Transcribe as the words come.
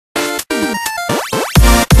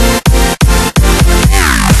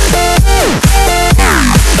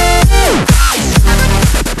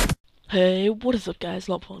Hey, what is up guys,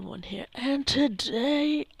 Lot.1 here, and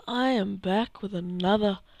today I am back with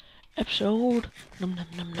another episode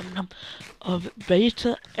of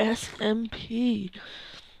Beta SMP.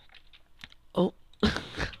 Oh,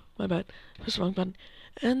 my bad, pressed the wrong button.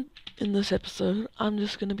 And in this episode, I'm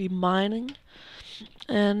just gonna be mining,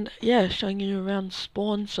 and yeah, showing you around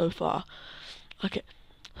spawn so far. Okay,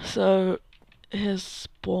 so here's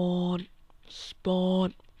spawn.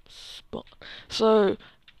 So,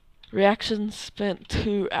 Reactions spent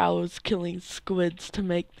 2 hours killing squids to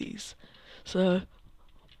make these. So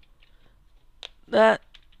that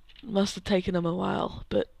must have taken them a while.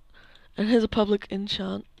 And here's a public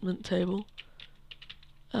enchantment table.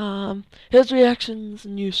 Here's reactions,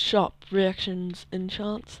 new shop, reactions,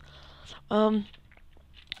 enchants.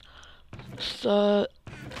 So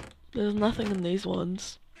there's nothing in these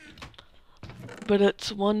ones. But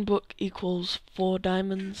it's 1 book equals 4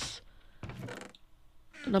 diamonds.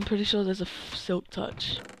 And I'm pretty sure there's a silk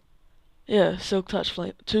touch. Yeah, silk touch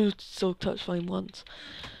flame, 2 silk touch flame ones.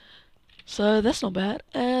 So that's not bad.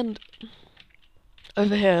 And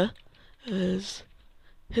over here is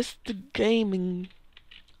the gaming.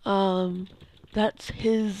 That's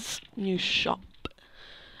his new shop.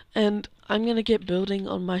 And I'm gonna get building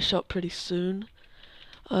on my shop pretty soon.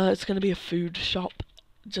 It's gonna be a food shop,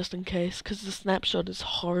 just in case, because the snapshot is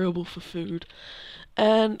horrible for food.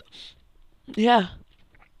 And yeah.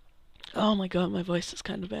 Oh my god, my voice is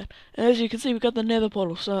kind of bad. And as you can see, we got the nether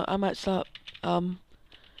portal, so I might start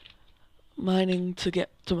mining to get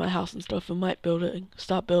to my house and stuff, and might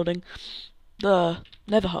start building the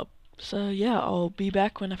nether hub. So yeah, I'll be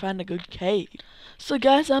back when I find a good cave. So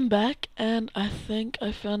guys, I'm back, and I think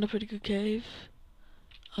I found a pretty good cave.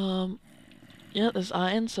 Yeah, there's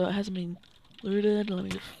iron, so it hasn't been looted. Let me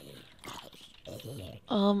just...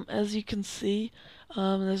 as you can see,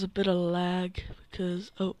 there's a bit of lag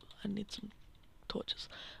because I need some torches.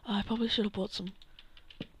 I probably should have bought some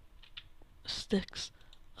sticks.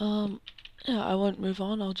 Yeah, I won't move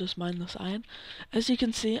on, I'll just mine this iron. As you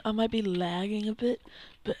can see, I might be lagging a bit,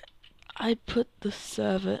 but I put the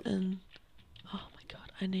server in... Oh my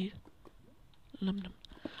god, I need...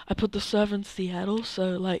 I put the server in Seattle,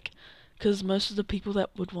 so like, because most of the people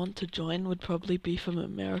that would want to join would probably be from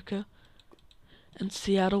America. And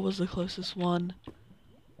Seattle was the closest one.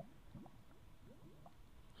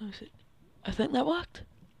 Let me see. I think that worked?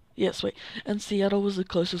 Yes, wait. And Seattle was the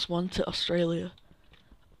closest one to Australia.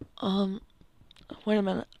 Wait a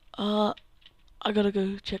minute. I gotta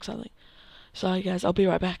go check something. Sorry guys, I'll be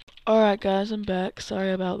right back. Alright guys, I'm back.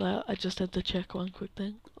 Sorry about that. I just had to check one quick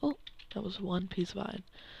thing. Oh, that was 1 piece of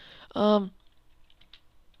iron.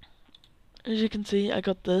 As you can see, I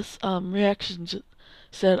got this. Reactions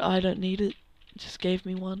said I don't need it. Just gave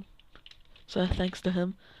me one. So thanks to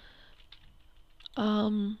him.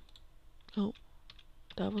 Oh,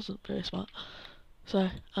 that wasn't very smart.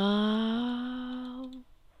 Sorry.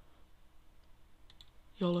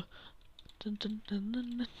 YOLO. Dun, dun, dun,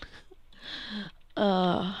 dun, dun.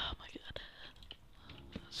 Oh my god.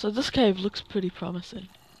 So this cave looks pretty promising.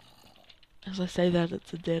 As I say that,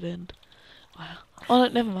 it's a dead end. Wow. Oh no,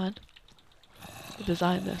 never mind. There's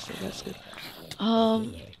iron there, so that's good.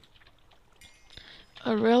 I'd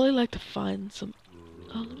really like to find some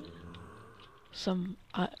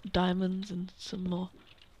diamonds and some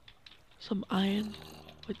iron.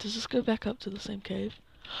 Wait, does this go back up to the same cave?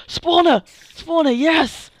 Spawner! Spawner,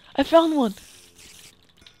 yes! I found one!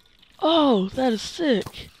 Oh, that is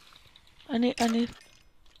sick! I need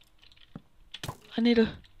to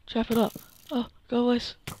trap it up. Oh, go away,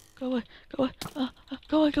 go away, go away,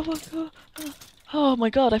 go away, go away, go away. Oh my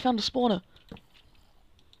god, I found a spawner.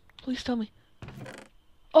 Please tell me.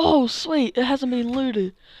 Oh, sweet, it hasn't been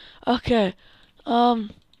looted. Okay, so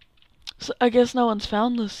I guess no one's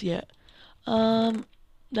found this yet.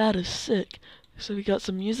 That is sick. So we got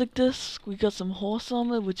some music discs, we got some horse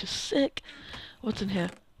armor, which is sick. What's in here?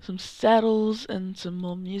 Some saddles and some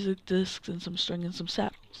more music discs and some string and some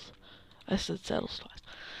saddles. I said saddles twice.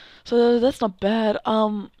 So that's not bad.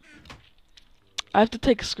 I have to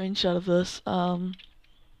take a screenshot of this.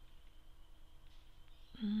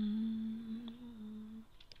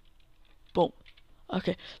 Boom.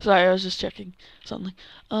 Okay, sorry, I was just checking something.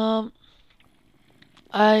 I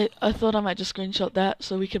thought I might just screenshot that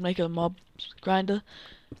so we can make a mob grinder.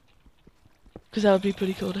 Because that would be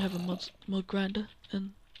pretty cool to have a mod grinder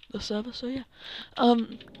in the server, so yeah.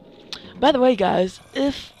 By the way guys,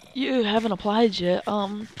 if you haven't applied yet,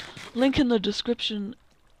 link in the description.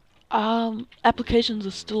 Applications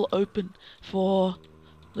are still open for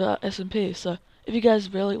the SMP, so if you guys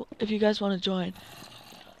want to join,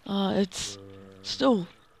 it's still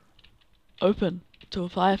open. to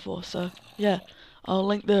apply for. So yeah, I'll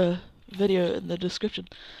link the video in the description.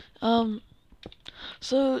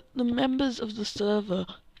 So the members of the server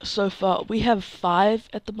so far, we have 5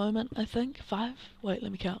 at the moment, I think. 5? Wait,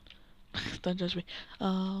 let me count. Don't judge me.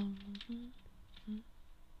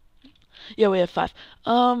 Yeah, we have 5.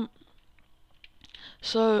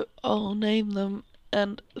 So I'll name them,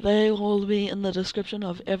 and they will be in the description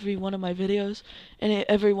of every one of my videos, and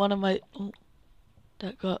every one of my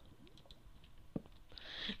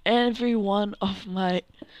every one of my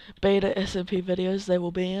beta SMP videos. They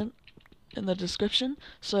will be in the description.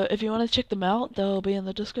 So if you want to check them out, they'll be in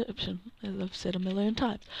the description, as I've said a million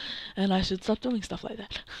times. And I should stop doing stuff like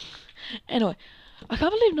that. Anyway, I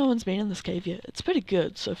can't believe no one's been in this cave yet. It's pretty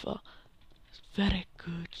good so far. It's very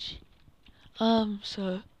good.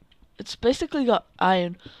 So it's basically got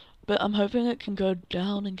iron, but I'm hoping it can go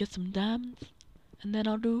down and get some diamonds, and then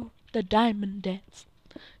I'll do the diamond dance.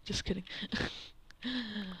 Just kidding.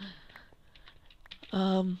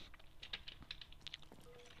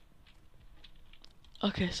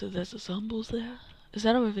 Okay, so there's a zombies there. Is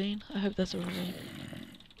that a ravine? I hope that's a ravine.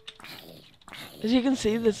 As you can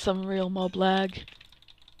see, there's some real mob lag.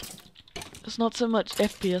 It's not so much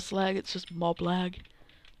FPS lag, it's just mob lag.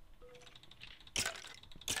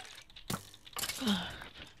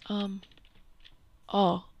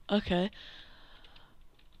 Oh, okay.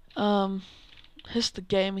 Hister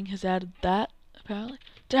Gaming has added that, apparently.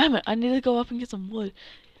 Damn it, I need to go up and get some wood.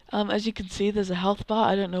 As you can see, there's a health bar,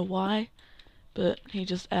 I don't know why, but he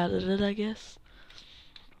just added it, I guess.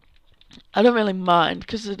 I don't really mind,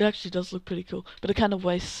 because it actually does look pretty cool, but it kind of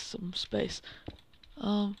wastes some space.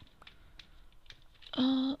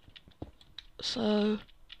 So,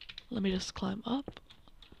 let me just climb up.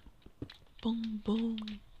 Boom, boom,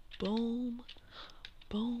 boom,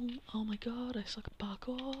 boom. Oh my god, I suck at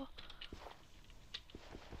parkour.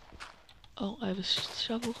 Oh, I have a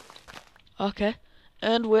shovel. Okay.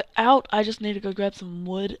 And we're out. I just need to go grab some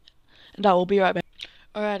wood, and I will be right back.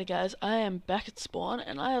 Alrighty guys, I am back at spawn,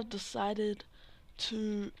 and I have decided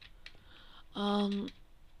to,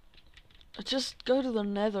 just go to the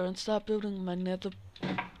nether and start building my nether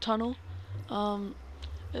tunnel.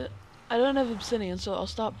 I don't have obsidian, so I'll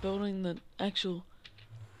start building the actual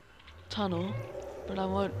tunnel, but I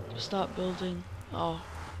won't start building, oh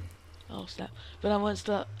snap, but I won't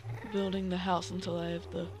start building the house until I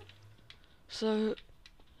have the, so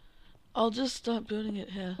I'll just start building it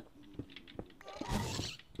here.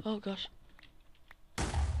 Oh gosh.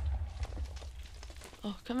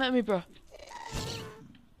 Oh, come at me, bro.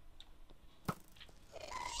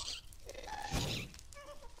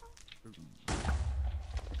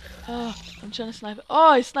 Oh, I'm trying to snipe it.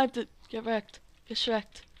 Oh, I sniped it. Get wrecked. Get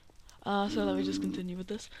shreked. So let me just continue with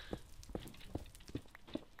this.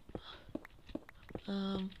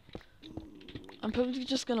 I'm probably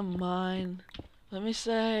just gonna mine, let me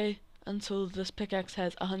say, until this pickaxe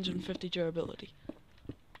has 150 durability.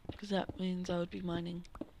 Because that means I would be mining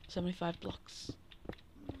 75 blocks.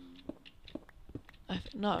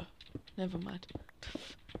 No, never mind.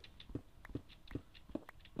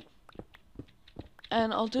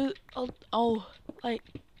 And I'll like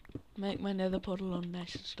make my nether portal on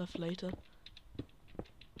mesh and stuff later.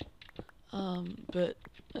 But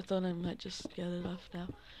I thought I might just get it off now.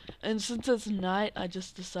 And since it's night, I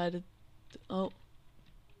just decided to,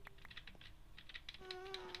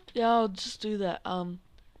 yeah, I'll just do that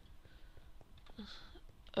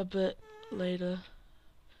a bit later.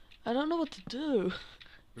 I don't know what to do.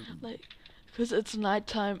 Like, because it's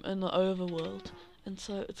nighttime in the overworld, and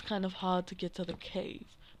so it's kind of hard to get to the cave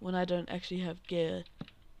when I don't actually have gear,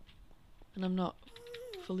 and I'm not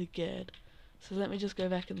fully geared. So let me just go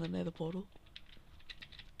back in the nether portal.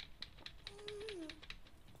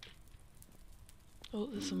 Oh,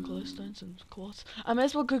 there's some glowstones and quartz. I may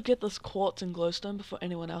as well go get this quartz and glowstone before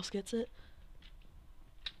anyone else gets it.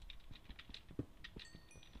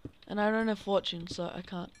 And I don't have fortune, so I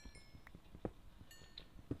can't.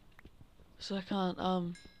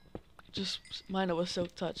 Just mine it with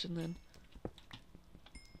silk touch and then,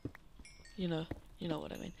 you know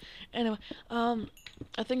what I mean. Anyway,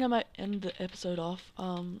 I think I might end the episode off,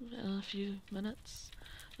 in a few minutes.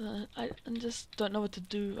 I just don't know what to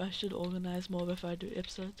do. I should organize more before I do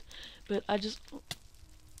episodes, but what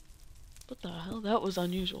the hell? That was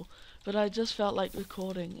unusual. But I just felt like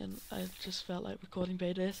recording, and I just felt like recording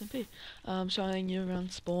beta SMP. Showing you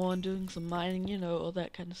around spawn, doing some mining, you know, all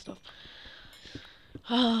that kind of stuff.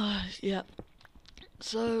 Yeah.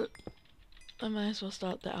 So, I might as well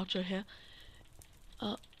start the outro here.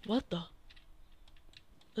 What the?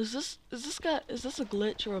 Is this a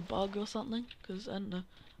glitch or a bug or something? Cause I don't know.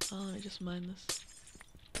 Oh, let me just mine this.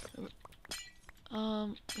 Yeah,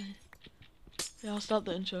 I'll start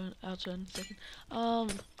the intro and outro in a second.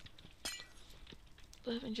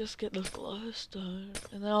 Let me just get this glowstone,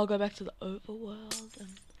 and then I'll go back to the overworld,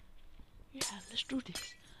 and yeah, let's do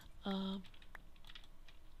this.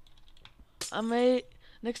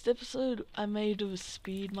 Next episode, I may do a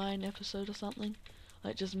speed mine episode or something.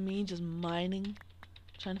 Like just me, just mining,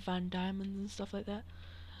 trying to find diamonds and stuff like that.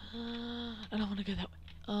 I don't want to go that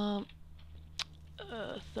way.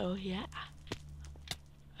 So yeah.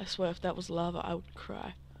 I swear if that was lava, I would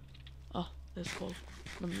cry. Oh, there's coal.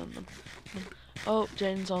 Num, num, num, num. Oh,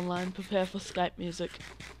 Jane's online. Prepare for Skype music.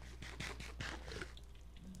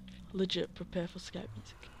 Legit, prepare for Skype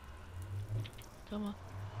music. Come on.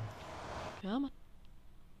 Come on.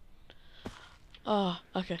 Oh,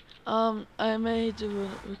 okay. I may do a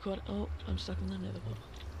record. Oh, I'm stuck in the nether portal.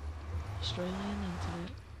 Australian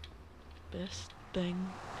internet. Best thing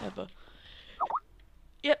ever.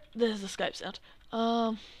 Yep, there's the Skype sound.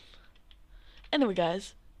 Anyway,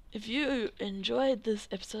 guys, if you enjoyed this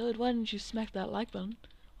episode, why don't you smack that like button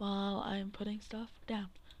while I'm putting stuff down?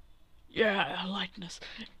 Yeah, likeness.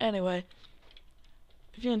 Anyway,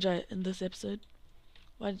 if you enjoyed in this episode,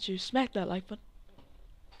 why don't you smack that like button?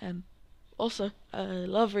 And also, I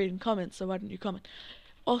love reading comments, so why don't you comment?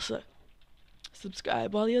 Also,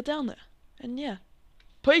 subscribe while you're down there. And yeah,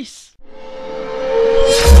 peace!